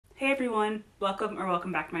Hey everyone,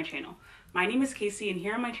 welcome back to my channel. My name is Casey and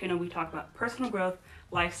here on my channel we talk about personal growth,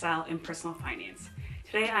 lifestyle, and personal finance.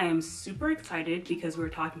 Today I am super excited because we're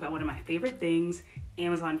talking about one of my favorite things,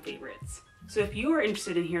 Amazon favorites. So if you are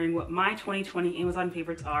interested in hearing what my 2020 Amazon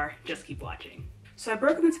favorites are, just keep watching. So I've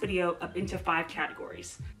broken this video up into 5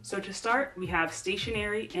 categories. So to start, we have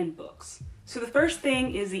stationery and books. So the first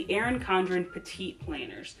thing is the Erin Condren Petite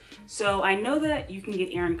Planners. So I know that you can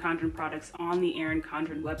get Erin Condren products on the Erin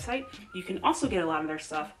Condren website. You can also get a lot of their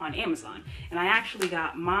stuff on Amazon. And I actually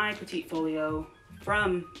got my Petite Folio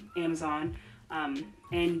from Amazon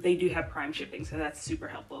and they do have Prime shipping, so that's super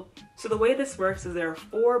helpful. So the way this works is there are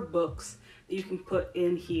 4 books that you can put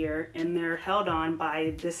in here and they're held on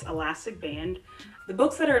by this elastic band. The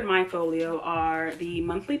books that are in my folio are the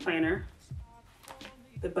monthly planner,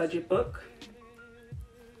 the budget book,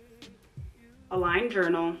 a line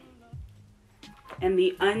journal, and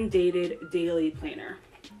the undated daily planner.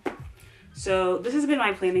 So this has been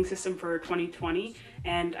my planning system for 2020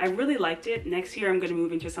 and I really liked it. Next year I'm going to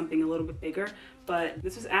move into something a little bit bigger, but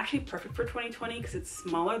this was actually perfect for 2020 because it's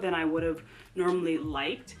smaller than I would have normally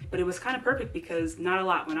liked, but it was kind of perfect because not a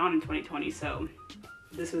lot went on in 2020, so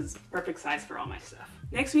this was perfect size for all my stuff.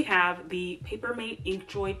 Next we have the Papermate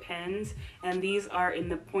Inkjoy pens, and these are in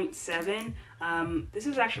the 0.7. This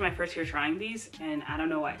is actually my first year trying these, and I don't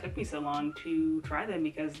know why it took me so long to try them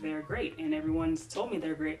because they're great, and everyone's told me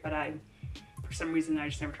they're great, but for some reason I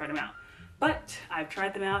just never tried them out. But I've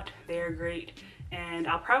tried them out, they're great, and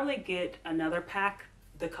I'll probably get another pack,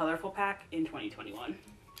 the colorful pack, in 2021.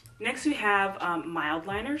 Next we have mild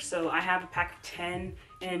liners. So I have a pack of 10,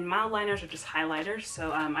 and mild liners are just highlighters,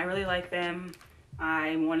 so I really like them.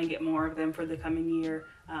 I want to get more of them for the coming year,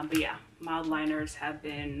 but yeah, mild liners have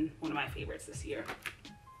been one of my favorites this year.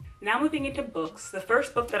 Now moving into books, the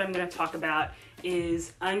first book that I'm going to talk about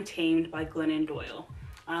is Untamed by Glennon Doyle.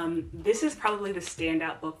 This is probably the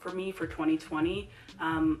standout book for me for 2020.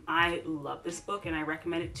 I love this book and I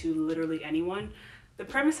recommend it to literally anyone. The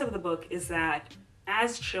premise of the book is that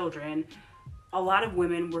as children, a lot of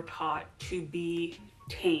women were taught to be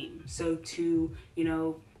tame. So to,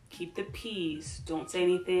 keep the peace, don't say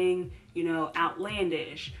anything,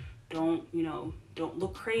 outlandish, don't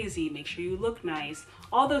look crazy, make sure you look nice.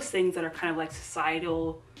 All those things that are kind of like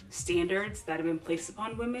societal standards that have been placed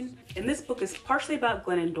upon women. And this book is partially about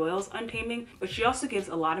Glennon Doyle's untaming, but she also gives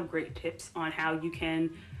a lot of great tips on how you can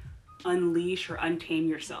unleash or untame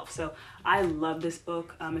yourself. So I love this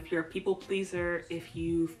book. If you're a people pleaser, if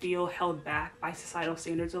you feel held back by societal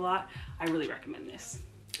standards a lot, I really recommend this.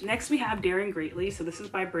 Next we have Daring Greatly. So this is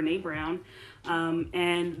by Brene Brown,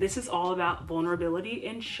 and this is all about vulnerability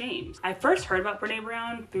and shame. I first heard about Brene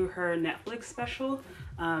Brown through her Netflix special,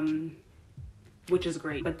 which is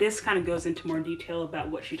great, but this kind of goes into more detail about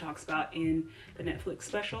what she talks about in the Netflix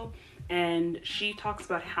special. And she talks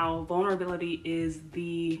about how vulnerability is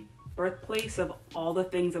the birthplace of all the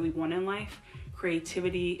things that we want in life: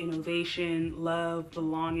 creativity, innovation, love,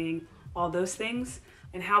 belonging, all those things,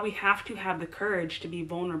 and how we have to have the courage to be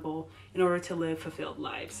vulnerable in order to live fulfilled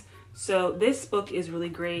lives. So this book is really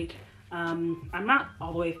great. I'm not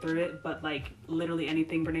all the way through it, but like literally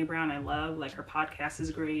anything Brene Brown I love. Like her podcast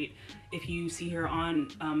is great. If you see her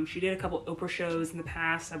on, she did a couple Oprah shows in the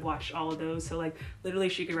past. I've watched all of those. So like literally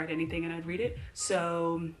she could write anything and I'd read it.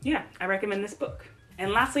 So yeah, I recommend this book.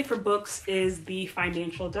 And lastly for books is The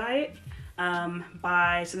Financial Diet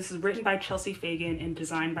so this is written by Chelsea Fagan and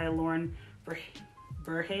designed by Lauren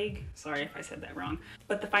Verhaeghe. Sorry if I said that wrong.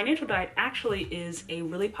 But The Financial Diet actually is a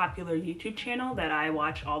really popular YouTube channel that I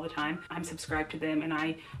watch all the time. I'm subscribed to them and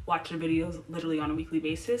I watch their videos literally on a weekly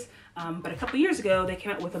basis. But a couple years ago, they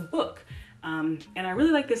came out with a book. And I really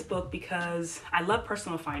like this book because I love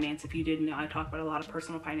personal finance. If you didn't know, I talk about a lot of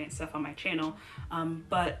personal finance stuff on my channel.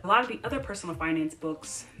 But a lot of the other personal finance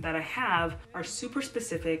books that I have are super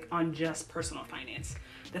specific on just personal finance.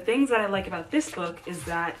 The things that I like about this book is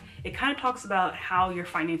that it kind of talks about how your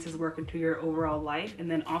finances work into your overall life, and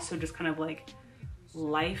then also just kind of like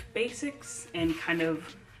life basics and kind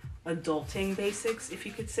of adulting basics, if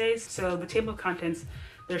you could say. So the table of contents,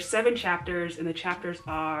 there's 7 chapters, and the chapters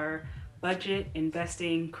are budget,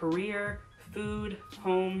 investing, career, food,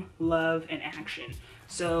 home, love, and action.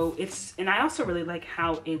 So and I also really like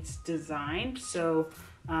how it's designed. So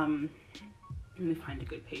let me find a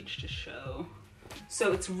good page to show.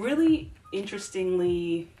 So it's really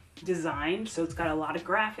interestingly designed. So it's got a lot of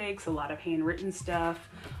graphics, a lot of handwritten stuff,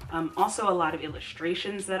 also a lot of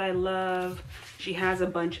illustrations that I love. She has a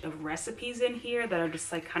bunch of recipes in here that are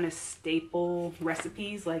just like kind of staple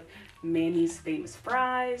recipes, like Manny's Famous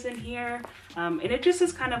Fries in here. And it just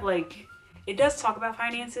is kind of like, It does talk about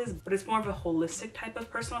finances, but it's more of a holistic type of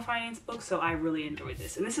personal finance book, so I really enjoyed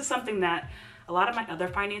this. And this is something that a lot of my other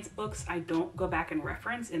finance books I don't go back and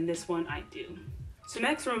reference, and this one I do. So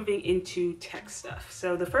next we're moving into tech stuff.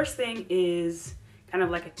 So the first thing is kind of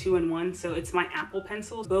like a 2-in-1. So it's my Apple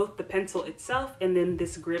pencils, both the pencil itself and then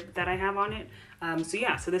this grip that I have on it.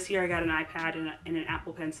 So this year I got an iPad and an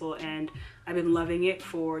Apple pencil, and I've been loving it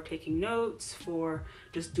for taking notes, for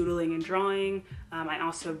just doodling and drawing. I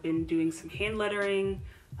also have been doing some hand lettering.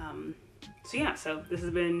 So this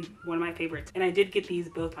has been one of my favorites. And I did get these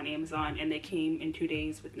both on Amazon, and they came in 2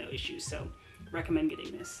 days with no issues. So recommend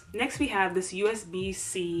getting this. Next we have this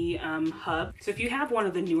USB-C hub. So if you have one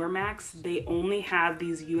of the newer Macs, they only have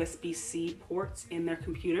these USB-C ports in their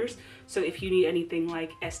computers. So if you need anything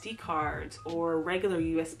like SD cards or regular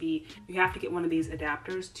USB, you have to get one of these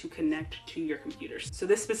adapters to connect to your computers. So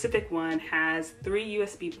this specific one has 3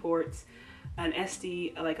 USB ports, an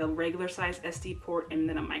SD, like a regular size SD port, and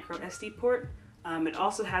then a micro SD port. It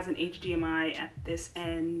also has an HDMI at this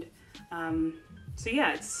end.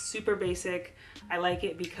 It's super basic. I like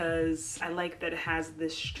it because I like that it has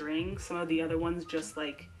this string. Some of the other ones just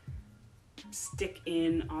like stick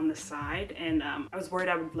in on the side, and I was worried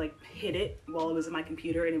I would like hit it while it was in my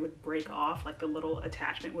computer and it would break off, like the little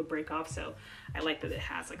attachment would break off. So I like that it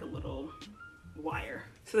has like a little wire.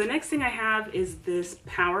 So the next thing I have is this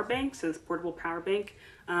power bank, so this portable power bank.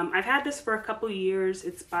 I've had this for a couple years.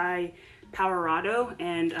 It's by APPAREL,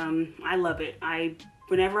 and I love it.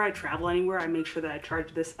 Whenever I travel anywhere, I make sure that I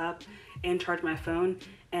charge this up and charge my phone.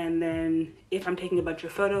 And then if I'm taking a bunch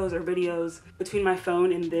of photos or videos between my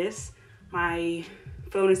phone and this, my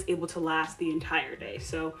phone is able to last the entire day.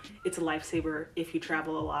 So it's a lifesaver if you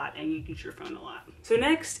travel a lot and you use your phone a lot. So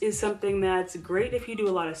next is something that's great if you do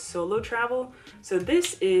a lot of solo travel. So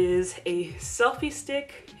this is a selfie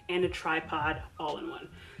stick and a tripod all in one.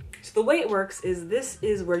 So the way it works is this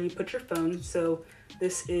is where you put your phone. So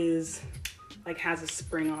this is like has a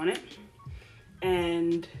spring on it,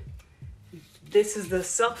 and this is the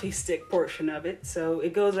selfie stick portion of it. So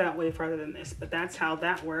it goes out way farther than this, but that's how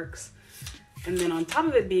that works. And then on top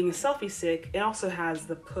of it being a selfie stick, it also has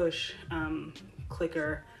the push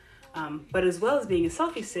clicker, but as well as being a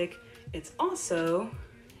selfie stick, it's also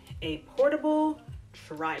a portable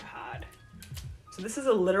tripod. So this is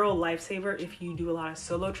a literal lifesaver if you do a lot of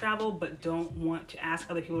solo travel but don't want to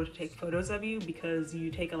ask other people to take photos of you, because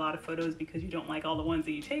you take a lot of photos because you don't like all the ones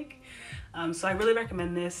that you take. So I really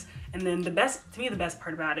recommend this. And then the best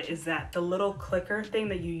part about it is that the little clicker thing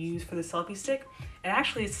that you use for the selfie stick, it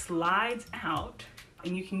actually slides out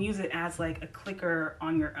and you can use it as like a clicker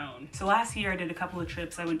on your own. So last year I did a couple of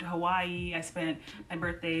trips. I went to Hawaii, I spent my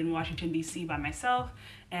birthday in Washington, DC by myself,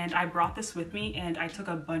 and I brought this with me and I took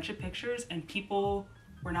a bunch of pictures, and people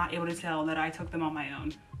were not able to tell that I took them on my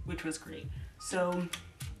own, which was great. So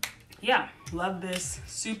yeah, love this.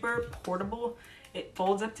 Super portable. It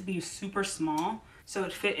folds up to be super small, so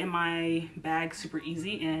it fit in my bag super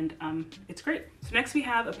easy, and it's great. So next we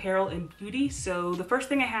have apparel and beauty. So the first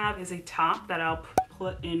thing I have is a top that I'll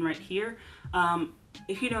put in right here.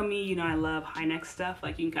 If you know me, you know I love high neck stuff,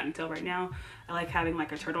 like you can kind of tell right now. I like having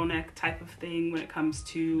like a turtleneck type of thing when it comes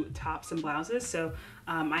to tops and blouses. So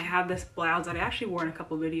I have this blouse that I actually wore in a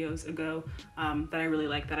couple videos ago that I really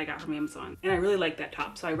like, that I got from Amazon. And I really like that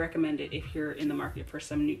top, so I recommend it if you're in the market for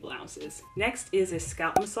some new blouses. Next is a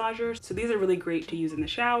scalp massager. So these are really great to use in the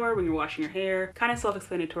shower when you're washing your hair. Kind of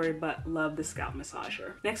self-explanatory, but love the scalp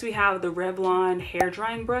massager. Next we have the Revlon hair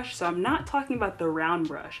drying brush. So I'm not talking about the round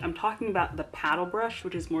brush. I'm talking about the paddle brush,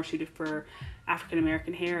 which is more suited for African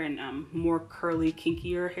American hair and more curly,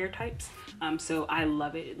 kinkier hair types. So I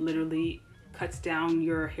love it. It literally cuts down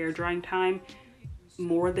your hair drying time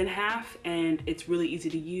more than half, and it's really easy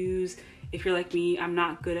to use. If you're like me, I'm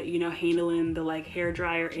not good at, handling the like hair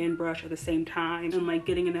dryer and brush at the same time and like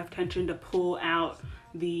getting enough tension to pull out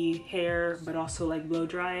the hair but also like blow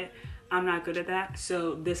dry it. I'm not good at that,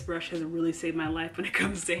 so this brush has really saved my life when it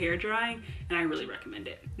comes to hair drying, and I really recommend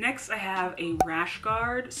it. Next, I have a rash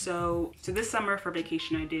guard. So this summer for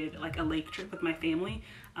vacation, I did like a lake trip with my family,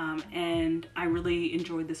 and I really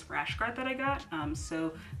enjoyed this rash guard that I got.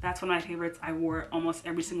 So that's one of my favorites. I wore it almost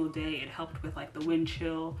every single day. It helped with like the wind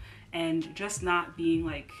chill and just not being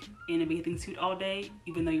like in a bathing suit all day,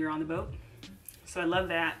 even though you're on the boat. So I love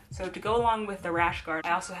that. So to go along with the rash guard,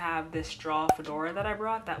 I also have this straw fedora that I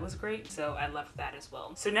brought. That was great, so I loved that as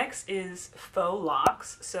well. So next is faux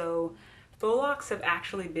locks. So faux locks have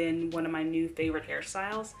actually been one of my new favorite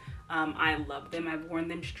hairstyles. I love them. I've worn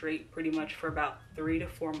them straight pretty much for about 3 to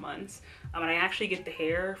 4 months. And I actually get the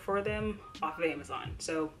hair for them off of Amazon.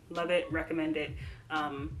 So love it, recommend it.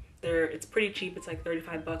 It's pretty cheap. It's like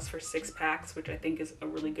 35 bucks for 6 packs, which I think is a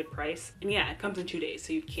really good price. And yeah, it comes in 2 days,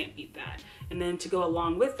 so you can't beat that. And then to go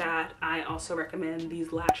along with that, I also recommend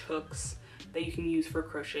these latch hooks that you can use for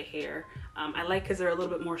crochet hair. I like because they're a little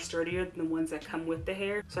bit more sturdier than the ones that come with the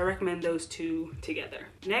hair. So I recommend those two together.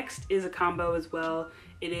 Next is a combo as well.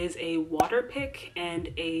 It is a water pick and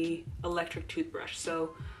a electric toothbrush.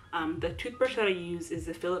 So the toothbrush that I use is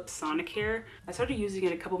the Philips Sonicare. I started using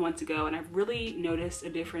it a couple months ago and I've really noticed a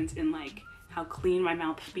difference in like how clean my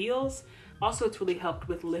mouth feels. Also, it's really helped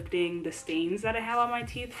with lifting the stains that I have on my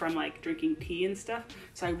teeth from like drinking tea and stuff.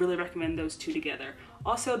 So I really recommend those two together.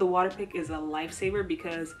 Also, the water pick is a lifesaver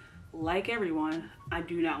because like everyone, I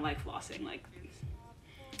do not like flossing. Like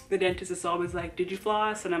the dentist is always like, did you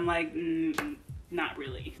floss? And I'm like, not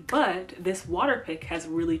really. But this water pick has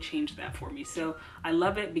really changed that for me. So I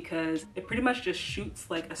love it because it pretty much just shoots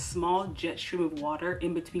like a small jet stream of water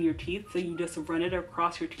in between your teeth. So you just run it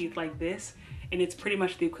across your teeth like this, and it's pretty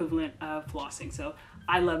much the equivalent of flossing. So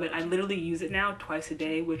I love it. I literally use it now twice a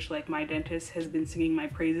day, which like my dentist has been singing my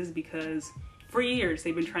praises because for years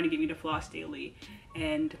they've been trying to get me to floss daily,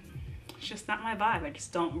 and it's just not my vibe. I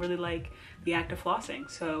just don't really like the act of flossing.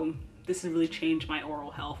 So this has really changed my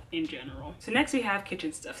oral health in general. So next we have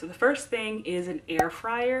kitchen stuff. So the first thing is an air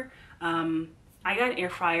fryer. I got an air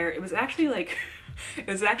fryer. It was actually like, it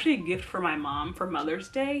was actually a gift for my mom for Mother's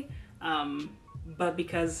Day. But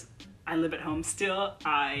because I live at home still,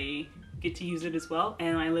 I get to use it as well.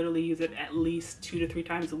 And I literally use it at least 2 to 3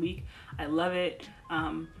 times a week. I love it.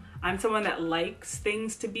 I'm someone that likes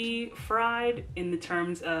things to be fried in the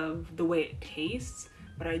terms of the way it tastes,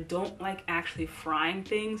 but I don't like actually frying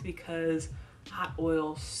things because hot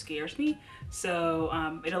oil scares me.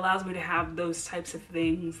 So it allows me to have those types of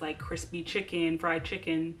things like crispy chicken, fried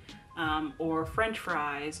chicken, or French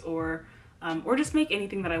fries, or just make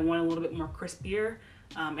anything that I want a little bit more crispier.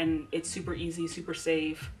 And it's super easy, super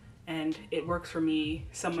safe, and it works for me,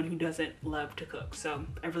 someone who doesn't love to cook. So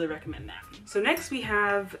I really recommend that. So next we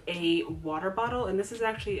have a water bottle, and this is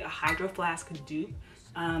actually a Hydro Flask dupe.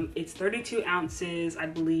 It's 32 ounces, I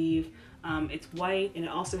believe. It's white, and it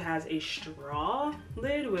also has a straw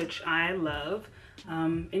lid, which I love.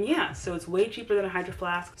 And yeah, so it's way cheaper than a Hydro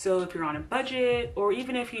Flask. So if you're on a budget, or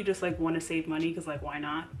even if you just like want to save money, because like why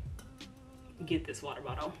not, get this water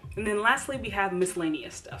bottle. And then lastly we have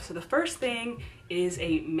miscellaneous stuff. So the first thing is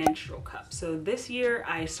a menstrual cup. So this year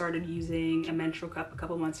I started using a menstrual cup a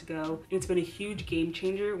couple months ago, and it's been a huge game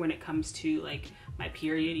changer when it comes to like my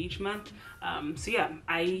period each month. So yeah,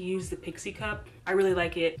 I use the Pixie cup. I really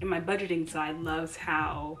like it, and my budgeting side loves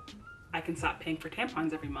how I can stop paying for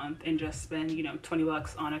tampons every month and just spend, you know, 20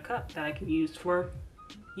 bucks on a cup that I can use for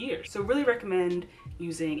years. So really recommend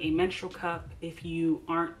using a menstrual cup if you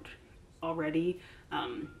aren't already.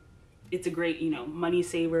 It's a great, you know, money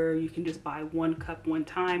saver. You can just buy one cup one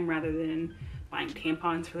time rather than buying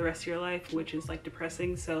tampons for the rest of your life, which is like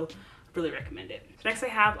depressing. So really recommend it. So next I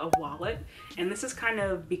have a wallet, and this has kind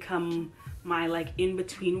of become my like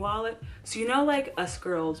in-between wallet. So you know, like us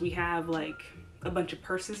girls, we have like a bunch of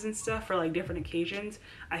purses and stuff for like different occasions.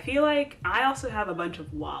 I feel like I also have a bunch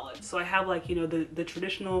of wallets. So I have like, you know, the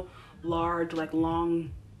traditional large, like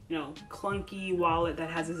long, you know, clunky wallet that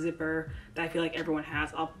has a zipper that I feel like everyone has.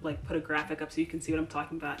 I'll like put a graphic up so you can see what I'm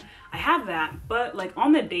talking about. I have that, but like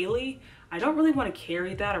on the daily, I don't really want to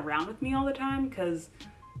carry that around with me all the time because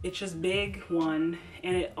it's just big, one,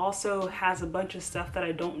 and it also has a bunch of stuff that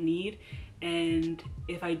I don't need. And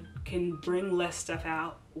if I can bring less stuff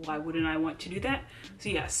out, why wouldn't I want to do that? So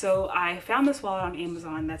yeah, so I found this wallet on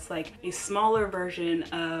Amazon that's like a smaller version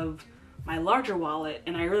of my larger wallet,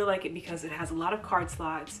 and I really like it because it has a lot of card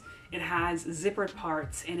slots, it has zippered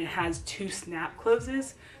parts, and it has 2 snap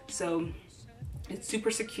closes. So it's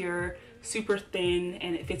super secure, super thin,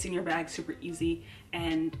 and it fits in your bag super easy.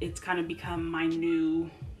 And it's kind of become my new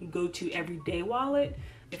go-to everyday wallet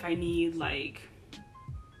if I need like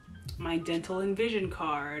my dental and vision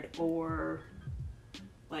card, or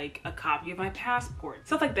like a copy of my passport,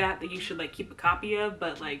 stuff like that you should like keep a copy of,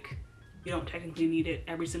 but like you don't technically need it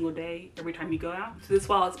every single day, every time you go out. So this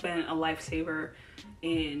wallet's been a lifesaver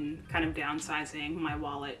in kind of downsizing my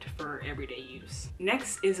wallet for everyday use.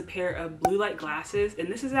 Next is a pair of blue light glasses, and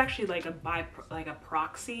this is actually like a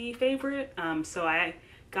proxy favorite. So I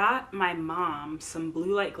got my mom some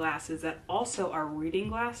blue light glasses that also are reading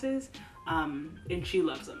glasses, and she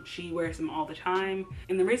loves them. She wears them all the time.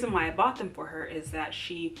 And the reason why I bought them for her is that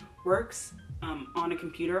she works on a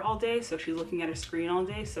computer all day, so she's looking at a screen all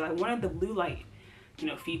day. So I wanted the blue light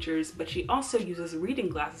features, but she also uses reading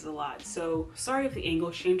glasses a lot. So sorry if the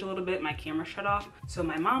angles change a little bit, my camera shut off. So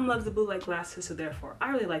my mom loves the blue light glasses, so therefore I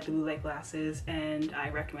really like the blue light glasses, and I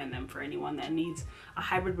recommend them for anyone that needs a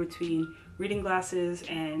hybrid between reading glasses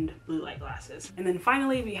and blue light glasses. And then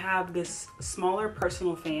finally we have this smaller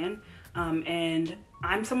personal fan, and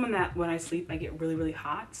I'm someone that when I sleep I get really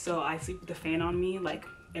hot, so I sleep with the fan on me like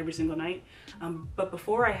every single night. But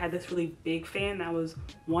before I had this really big fan that was,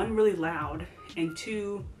 one, really loud, and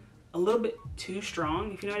two, a little bit too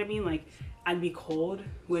strong, if you know what I mean. Like, I'd be cold,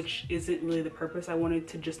 which isn't really the purpose. I wanted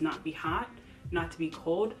to just not be hot, not to be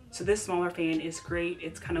cold. So this smaller fan is great.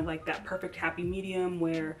 It's kind of like that perfect happy medium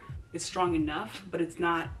where it's strong enough, but it's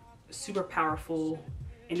not super powerful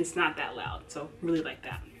and it's not that loud. So really like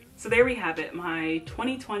that. So there we have it, my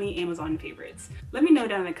 2020 Amazon favorites. Let me know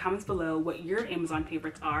down in the comments below what your Amazon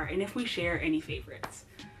favorites are and if we share any favorites.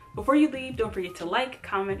 Before you leave, don't forget to like,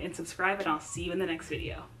 comment, and subscribe, and I'll see you in the next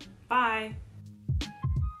video. Bye!